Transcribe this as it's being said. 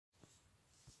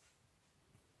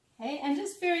Okay, and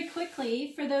just very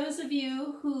quickly, for those of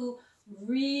you who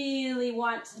really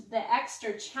want the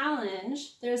extra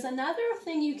challenge, there's another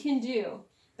thing you can do,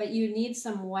 but you need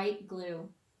some white glue,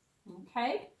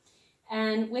 okay?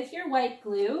 And with your white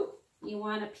glue, you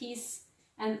want a piece,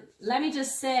 and let me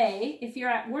just say, if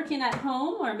you're working at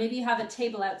home or maybe you have a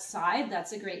table outside,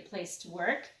 that's a great place to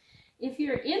work. If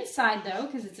you're inside though,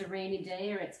 because it's a rainy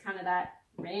day or it's kind of that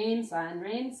rain,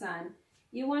 sun,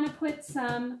 you want to put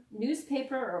some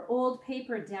newspaper or old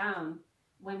paper down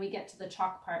when we get to the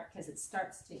chalk part, because it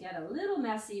starts to get a little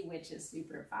messy, which is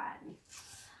super fun.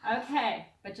 Okay,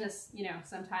 but just, you know,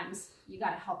 sometimes you got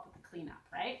to help with the cleanup,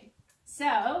 right?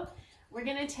 So we're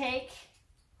going to take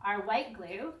our white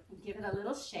glue and give it a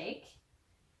little shake,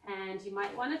 and you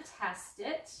might want to test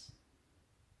it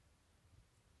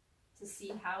to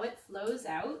see how it flows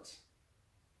out.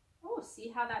 Oh, see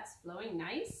how that's flowing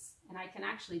nice? And I can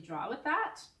actually draw with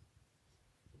that.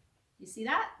 You see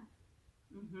that?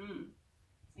 So I'm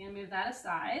gonna move that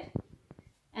aside.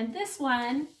 And this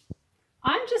one,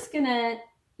 I'm just gonna,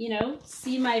 you know,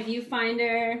 see my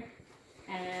viewfinder,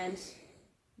 and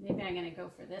maybe I'm gonna go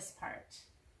for this part.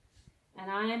 And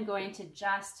I am going to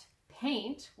just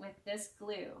paint with this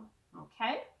glue,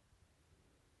 okay?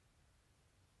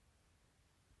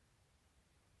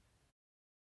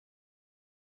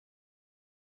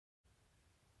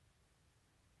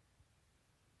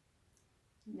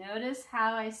 Notice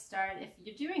how I start, if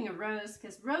you're doing a rose,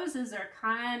 because roses are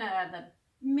kind of the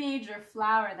major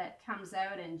flower that comes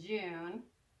out in June.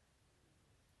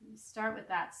 You start with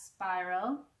that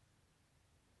spiral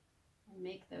and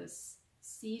make those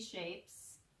C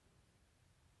shapes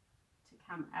to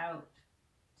come out,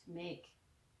 to make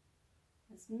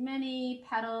as many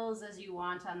petals as you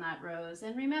want on that rose.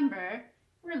 And remember,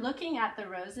 we're looking at the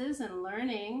roses and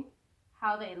learning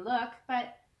how they look,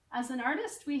 but as an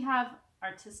artist, we have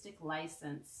artistic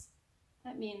license.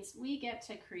 That means we get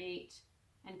to create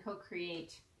and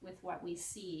co-create with what we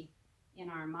see in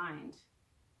our mind.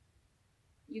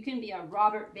 You can be a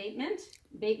Robert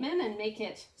Bateman and make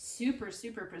it super,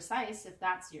 super precise if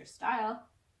that's your style.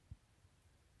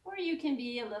 Or you can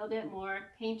be a little bit more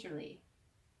painterly.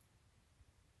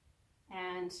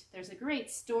 And there's a great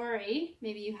story,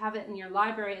 maybe you have it in your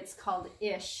library, it's called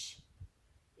Ish.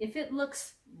 If it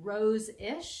looks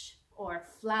rose-ish or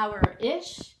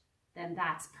flower-ish, then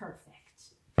that's perfect.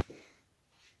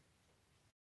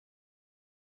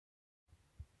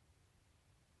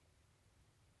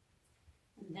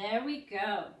 And there we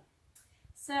go.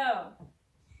 So,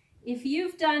 if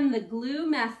you've done the glue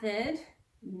method,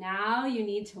 now you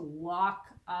need to walk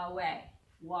away.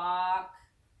 Walk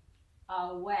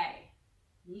away.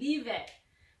 Leave it.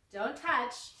 Don't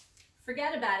touch.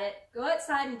 Forget about it. Go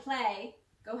outside and play.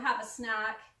 Go have a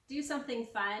snack. Do something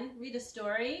fun, read a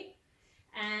story,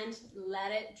 and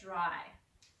let it dry.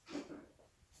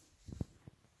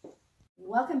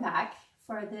 Welcome back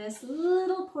for this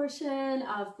little portion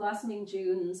of Blossoming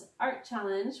June's art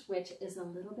challenge, which is a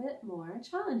little bit more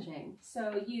challenging.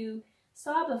 So you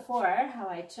saw before how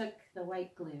I took the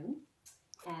white glue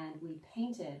and we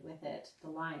painted with it the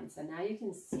lines. And now you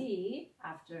can see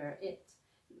after it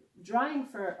drying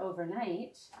for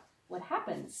overnight, what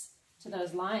happens to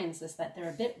those lines is that they're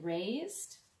a bit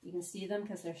raised. You can see them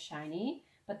because they're shiny,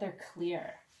 but they're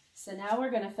clear. So now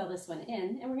we're going to fill this one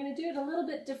in, and we're going to do it a little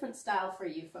bit different style for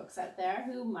you folks out there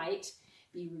who might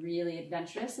be really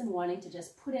adventurous and wanting to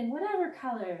just put in whatever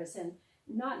colors and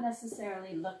not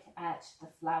necessarily look at the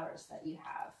flowers that you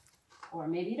have. Or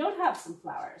maybe you don't have some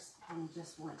flowers and you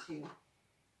just want to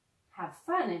have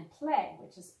fun and play,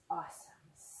 which is awesome.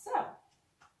 So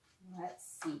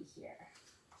let's see here.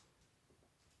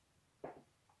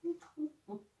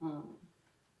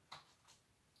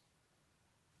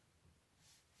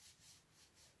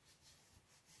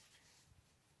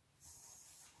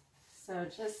 So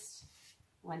just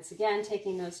once again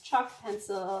taking those chalk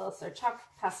pencils or chalk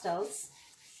pastels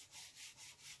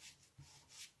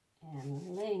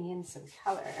and laying in some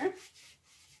color.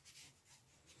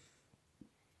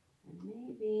 And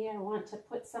maybe I want to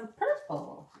put some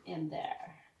purple in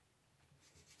there.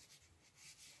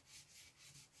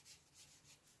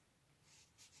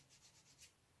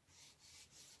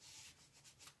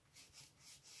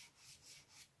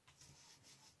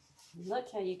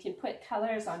 Look how you can put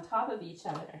colors on top of each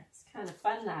other. It's kind of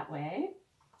fun that way.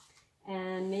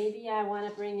 And maybe I want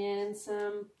to bring in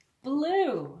some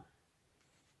blue.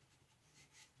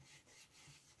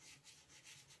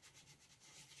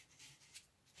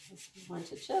 We want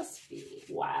to just be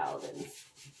wild and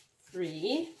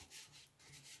free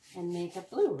and make a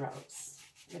blue rose.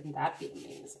 Wouldn't that be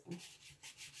amazing?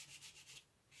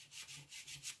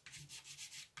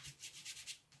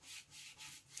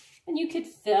 And you could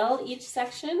fill each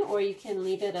section, or you can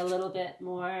leave it a little bit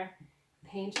more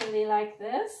painterly like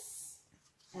this.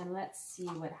 And let's see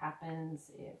what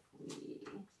happens if we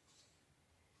do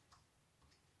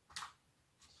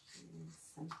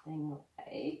something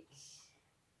like,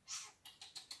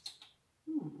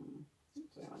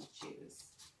 what do I want to choose?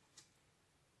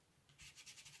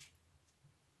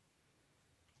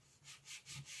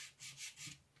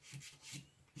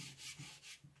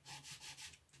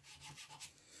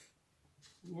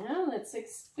 Yeah, let's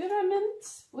experiment.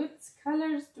 What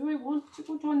colors do I want to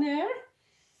put on there?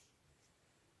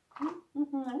 I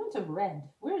want a red.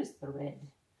 Where is the red?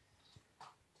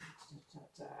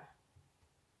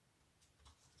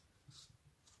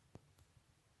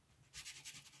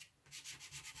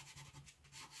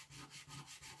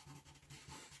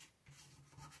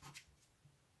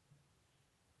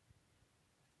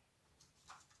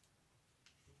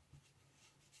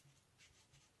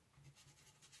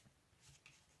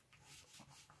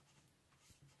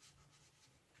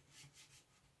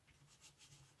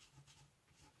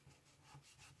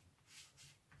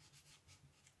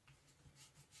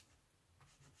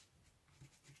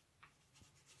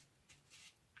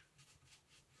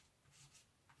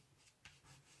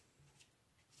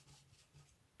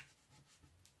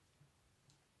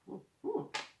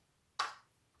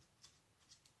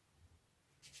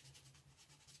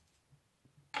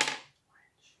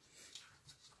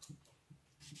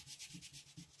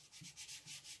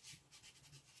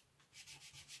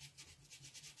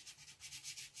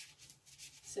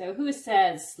 So who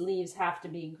says leaves have to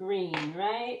be green,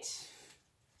 right?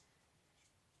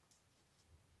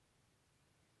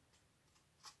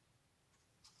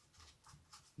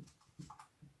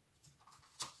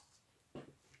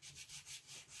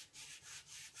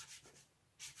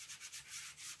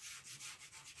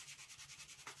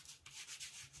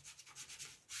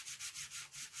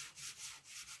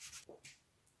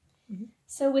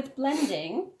 So with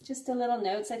blending, just a little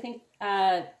notes, I think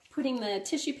putting the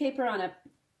tissue paper on a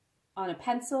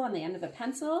pencil, on the end of a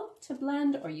pencil to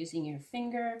blend, or using your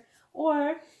finger,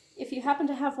 or if you happen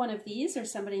to have one of these, or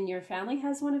somebody in your family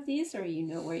has one of these, or you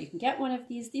know where you can get one of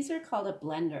these are called a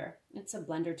blender. It's a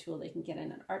blender tool they can get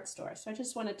in an art store. So I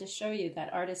just wanted to show you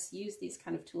that artists use these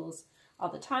kind of tools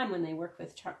all the time when they work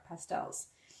with chalk pastels.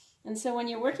 And so when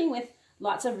you're working with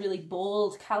lots of really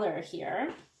bold color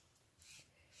here,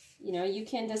 you know, you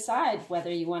can decide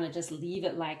whether you want to just leave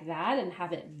it like that and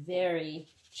have it very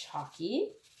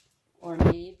chalky, or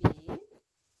maybe you want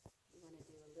to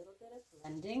do a little bit of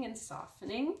blending and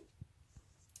softening.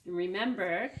 And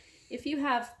remember, if you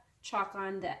have chalk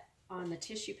on the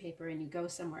tissue paper and you go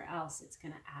somewhere else, it's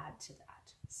going to add to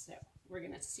that. So we're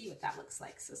going to see what that looks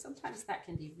like. So sometimes that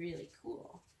can be really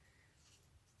cool.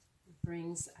 It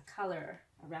brings a color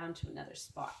around to another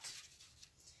spot.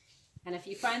 And if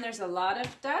you find there's a lot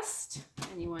of dust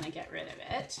and you want to get rid of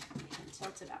it, you can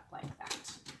tilt it up like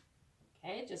that.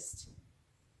 Okay, just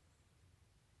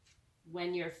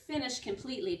when you're finished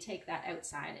completely, take that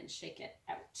outside and shake it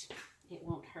out. It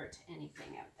won't hurt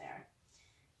anything out there.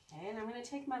 Okay, and I'm going to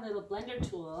take my little blender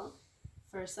tool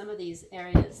for some of these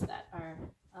areas that are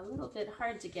a little bit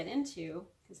hard to get into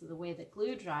because of the way the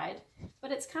glue dried,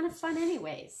 but it's kind of fun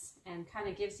anyways, and kind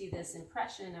of gives you this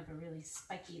impression of a really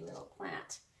spiky little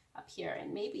plant up here.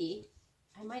 And maybe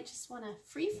I might just want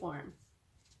to freeform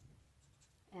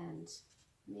and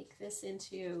make this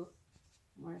into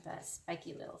more of a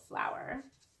spiky little flower.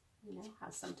 You know how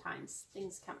sometimes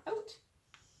things come out.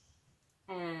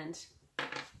 And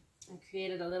I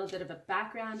created a little bit of a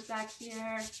background back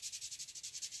here,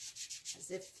 as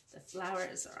if the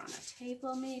flowers are on a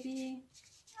table maybe.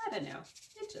 I don't know.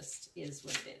 It just is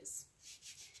what it is.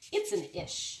 It's an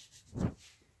ish. And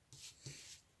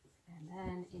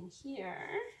then in here,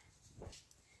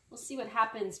 we'll see what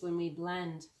happens when we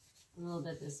blend a little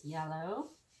bit of this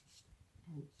yellow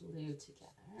and blue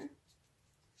together.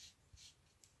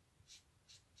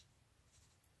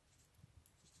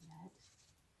 Red.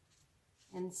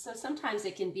 And so sometimes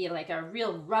it can be like a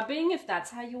real rubbing if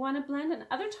that's how you want to blend, and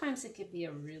other times it could be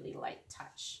a really light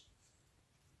touch.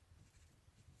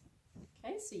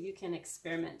 Okay, so you can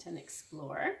experiment and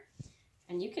explore,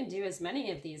 and you can do as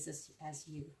many of these as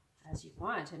you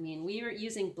want. I mean, we were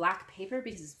using black paper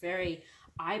because it's very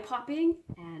eye-popping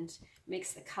and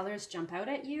makes the colors jump out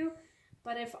at you.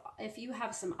 But if you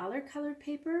have some other colored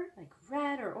paper, like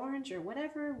red or orange or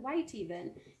whatever, white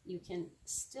even, you can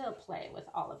still play with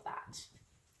all of that.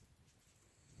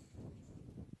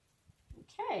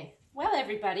 Okay, well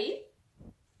everybody,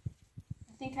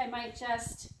 I think I might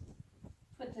just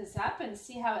put this up and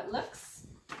see how it looks.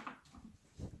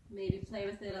 Maybe play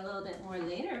with it a little bit more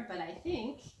later, but I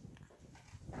think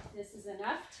this is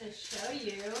enough to show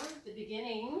you the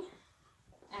beginning,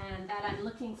 and that I'm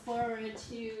looking forward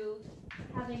to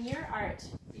having your art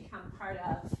become part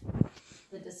of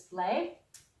the display.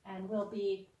 And we'll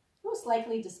be most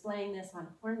likely displaying this on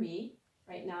Hornby.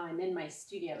 Right now I'm in my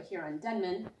studio here on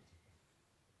Denman,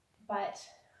 but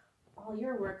all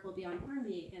your work will be on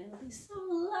Hornby, and it'll be so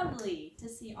lovely to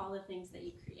see all the things that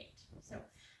you create. So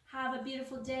have a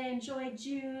beautiful day, enjoy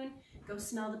June, go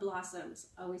smell the blossoms.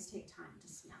 Always take time to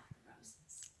smell.